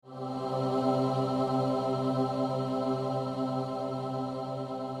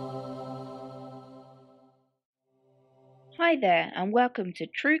Hi there, and welcome to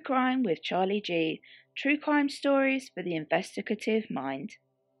True Crime with Charlie G. True crime stories for the investigative mind.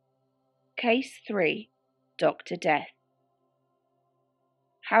 Case 3. Dr. Death.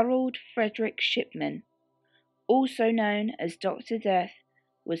 Harold Frederick Shipman, also known as Dr. Death,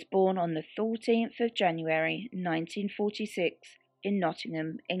 was born on the 14th of January 1946 in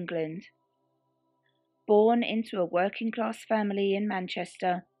Nottingham, England. Born into a working-class family in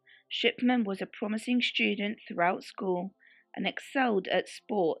Manchester, Shipman was a promising student throughout school and excelled at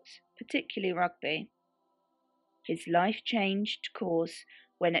sports, particularly rugby. His life changed course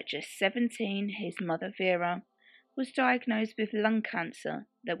when at just 17 his mother Vera was diagnosed with lung cancer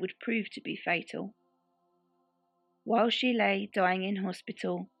that would prove to be fatal. While she lay dying in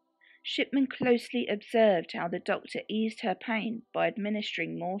hospital, Shipman closely observed how the doctor eased her pain by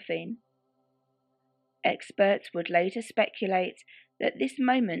administering morphine. Experts would later speculate that this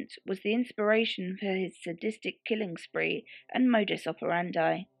moment was the inspiration for his sadistic killing spree and modus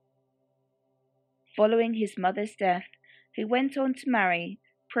operandi. Following his mother's death, he went on to marry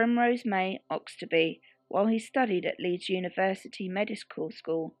Primrose May Oxtoby while he studied at Leeds University Medical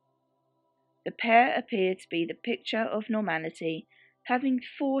School. The pair appeared to be the picture of normality, having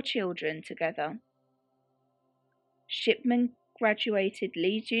 4 children together. Shipman graduated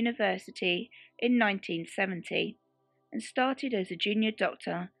Leeds University in 1970 and started as a junior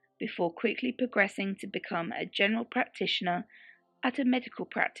doctor before quickly progressing to become a general practitioner at a medical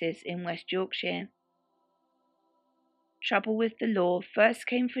practice in West Yorkshire. Trouble with the law first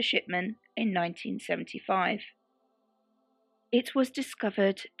came for Shipman in 1975. It was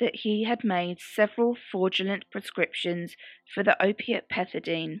discovered that he had made several fraudulent prescriptions for the opiate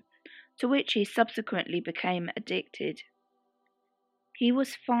pethidine, to which he subsequently became addicted. He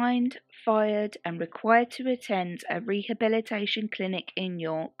was fined, fired, and required to attend a rehabilitation clinic in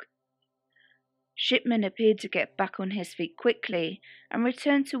York. Shipman appeared to get back on his feet quickly and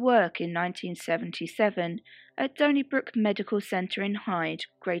returned to work in 1977 at Donnybrook Medical Centre in Hyde,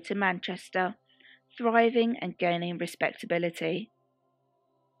 Greater Manchester, thriving and gaining respectability.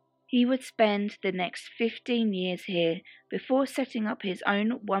 He would spend the next 15 years here before setting up his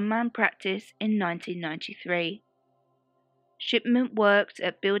own one-man practice in 1993. Shipman worked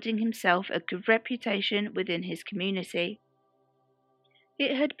at building himself a good reputation within his community.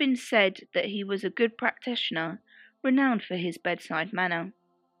 It had been said that he was a good practitioner, renowned for his bedside manner.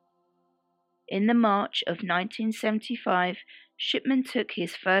 In the March of 1975, Shipman took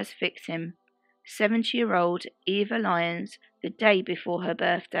his first victim, 70-year-old Eva Lyons, the day before her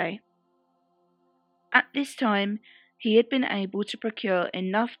birthday. At this time, he had been able to procure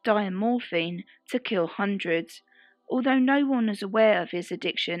enough diamorphine to kill hundreds, although no one was aware of his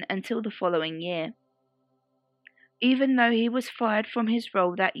addiction until the following year. Even though he was fired from his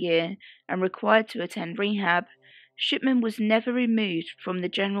role that year and required to attend rehab, Shipman was never removed from the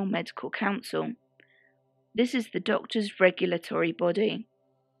General Medical Council. This is the doctor's regulatory body.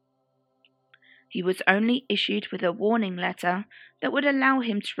 He was only issued with a warning letter that would allow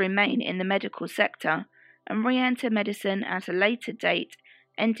him to remain in the medical sector and re-enter medicine at a later date,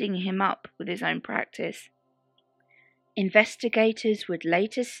 ending him up with his own practice. Investigators would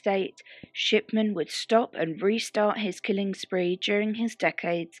later state Shipman would stop and restart his killing spree during his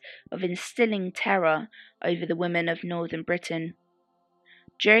decades of instilling terror over the women of northern Britain.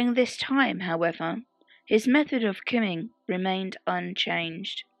 During this time, however, his method of killing remained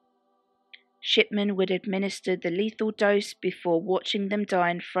unchanged. Shipman would administer the lethal dose before watching them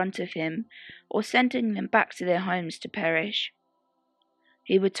die in front of him or sending them back to their homes to perish.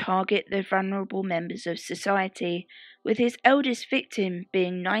 He would target the vulnerable members of society, with his eldest victim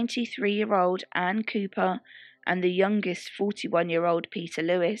being 93-year-old Anne Cooper and the youngest 41-year-old Peter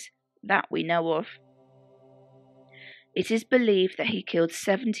Lewis, that we know of. It is believed that he killed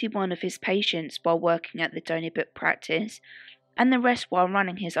 71 of his patients while working at the Donnybrook practice, and the rest while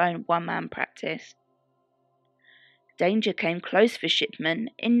running his own one-man practice. Danger came close for Shipman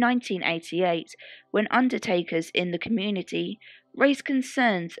in 1988 when undertakers in the community raised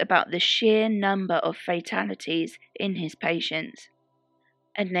concerns about the sheer number of fatalities in his patients.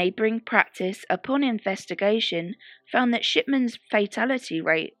 A neighbouring practice, upon investigation, found that Shipman's fatality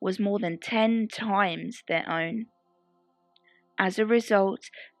rate was more than 10 times their own. As a result,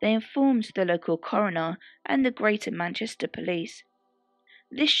 they informed the local coroner and the Greater Manchester Police.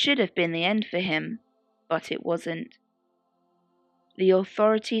 This should have been the end for him, but it wasn't. The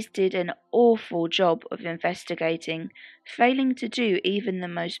authorities did an awful job of investigating, failing to do even the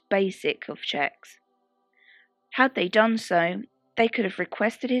most basic of checks. Had they done so, they could have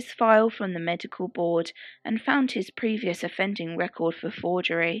requested his file from the medical board and found his previous offending record for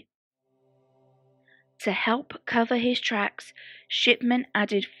forgery. To help cover his tracks, Shipman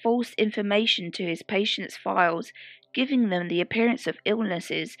added false information to his patients' files, giving them the appearance of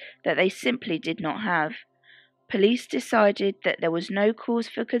illnesses that they simply did not have. Police decided that there was no cause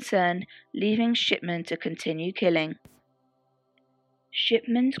for concern, leaving Shipman to continue killing.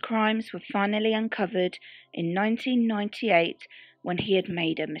 Shipman's crimes were finally uncovered in 1998 when he had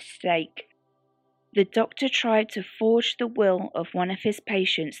made a mistake. The doctor tried to forge the will of one of his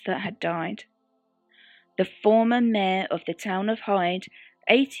patients that had died. The former mayor of the town of Hyde,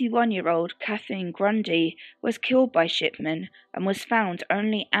 81-year-old Kathleen Grundy, was killed by Shipman and was found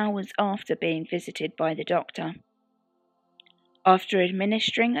only hours after being visited by the doctor. After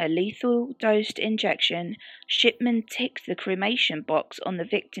administering a lethal dosed injection, Shipman ticked the cremation box on the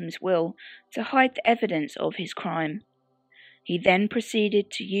victim's will to hide the evidence of his crime. He then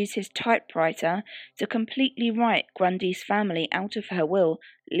proceeded to use his typewriter to completely write Grundy's family out of her will,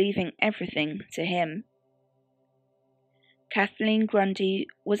 leaving everything to him. Kathleen Grundy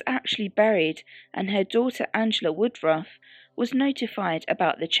was actually buried, and her daughter Angela Woodruff was notified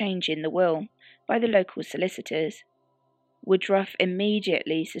about the change in the will by the local solicitors. Woodruff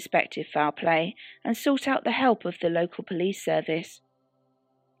immediately suspected foul play and sought out the help of the local police service.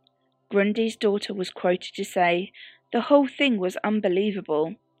 Grundy's daughter was quoted to say, "The whole thing was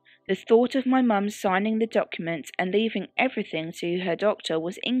unbelievable. The thought of my mum signing the document and leaving everything to her doctor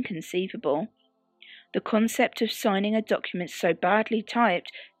was inconceivable. The concept of signing a document so badly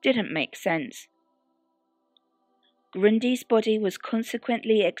typed didn't make sense." Grundy's body was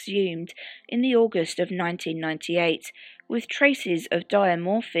consequently exhumed in the August of 1998, with traces of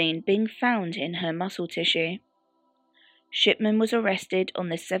diamorphine being found in her muscle tissue. Shipman was arrested on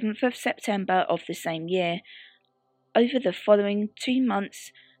the 7th of September of the same year. Over the following 2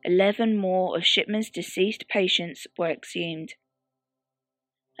 months, 11 more of Shipman's deceased patients were exhumed.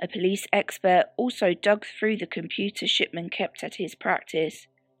 A police expert also dug through the computer Shipman kept at his practice.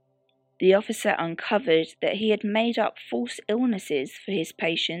 The officer uncovered that he had made up false illnesses for his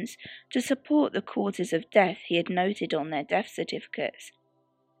patients to support the causes of death he had noted on their death certificates.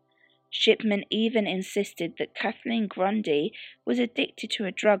 Shipman even insisted that Kathleen Grundy was addicted to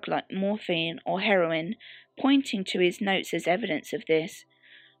a drug like morphine or heroin, pointing to his notes as evidence of this.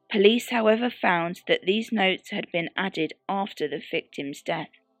 Police, however, found that these notes had been added after the victim's death.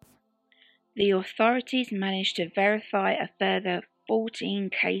 The authorities managed to verify a further 14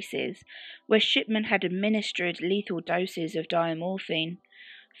 cases where Shipman had administered lethal doses of diamorphine,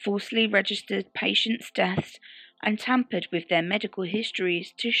 falsely registered patients' deaths, and tampered with their medical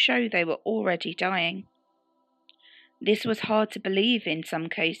histories to show they were already dying. This was hard to believe in some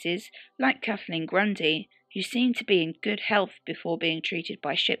cases, like Kathleen Grundy, who seemed to be in good health before being treated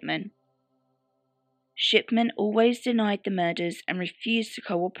by Shipman. Shipman always denied the murders and refused to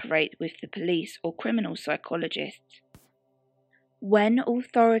cooperate with the police or criminal psychologists. When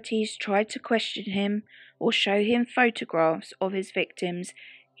authorities tried to question him or show him photographs of his victims,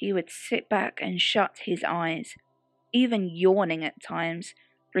 he would sit back and shut his eyes, even yawning at times,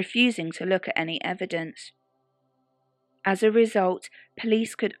 refusing to look at any evidence. As a result,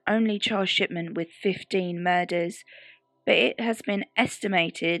 police could only charge Shipman with 15 murders, but it has been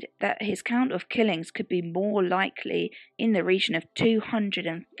estimated that his count of killings could be more likely in the region of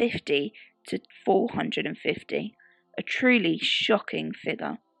 250 to 450, a truly shocking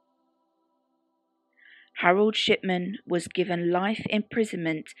figure. Harold Shipman was given life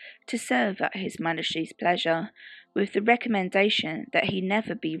imprisonment to serve at His Majesty's pleasure, with the recommendation that he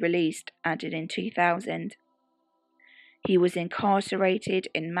never be released added in 2000. He was incarcerated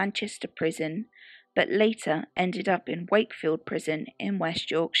in Manchester Prison, but later ended up in Wakefield Prison in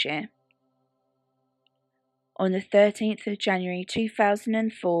West Yorkshire. On the 13th of January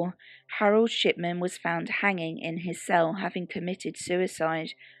 2004, Harold Shipman was found hanging in his cell, having committed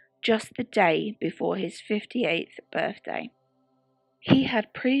suicide just the day before his 58th birthday. He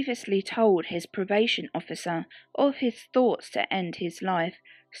had previously told his probation officer of his thoughts to end his life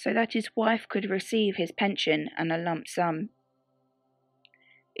so that his wife could receive his pension and a lump sum.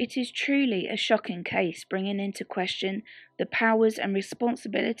 It is truly a shocking case, bringing into question the powers and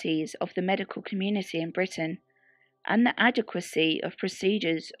responsibilities of the medical community in Britain and the adequacy of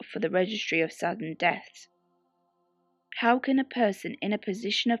procedures for the registry of sudden deaths. How can a person in a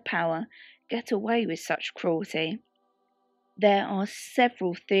position of power get away with such cruelty? There are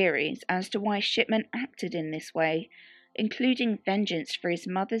several theories as to why Shipman acted in this way, including vengeance for his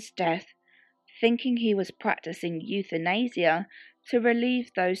mother's death, thinking he was practicing euthanasia to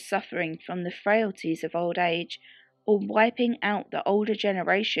relieve those suffering from the frailties of old age, or wiping out the older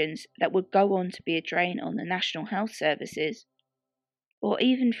generations that would go on to be a drain on the national health services. or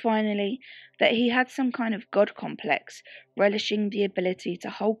even finally that he had some kind of god complex, relishing the ability to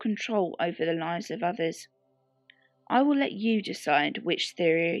hold control over the lives of others. I will let you decide which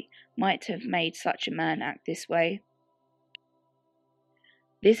theory might have made such a man act this way.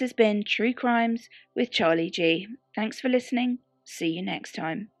 This has been True Crimes with Charlie G. Thanks for listening. See you next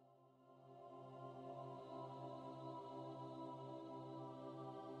time.